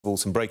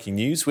Some breaking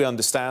news. We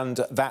understand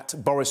that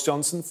Boris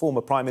Johnson,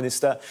 former Prime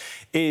Minister,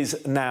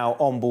 is now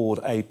on board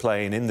a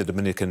plane in the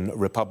Dominican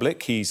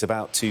Republic. He's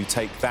about to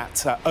take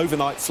that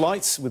overnight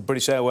flight with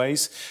British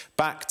Airways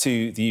back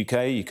to the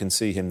UK. You can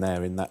see him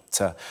there in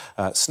that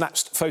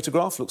snatched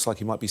photograph. Looks like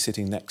he might be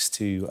sitting next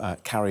to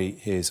Carrie,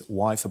 his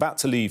wife, about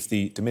to leave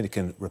the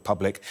Dominican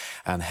Republic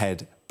and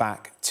head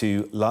back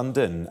to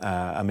London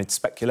amid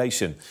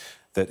speculation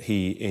that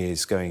he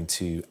is going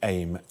to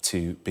aim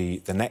to be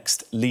the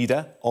next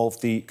leader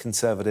of the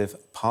Conservative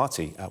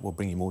Party. We'll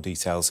bring you more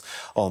details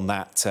on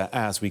that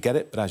as we get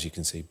it. But as you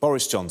can see,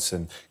 Boris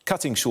Johnson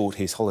cutting short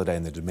his holiday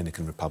in the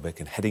Dominican Republic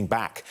and heading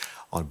back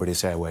on a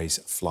British Airways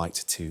flight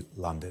to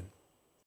London.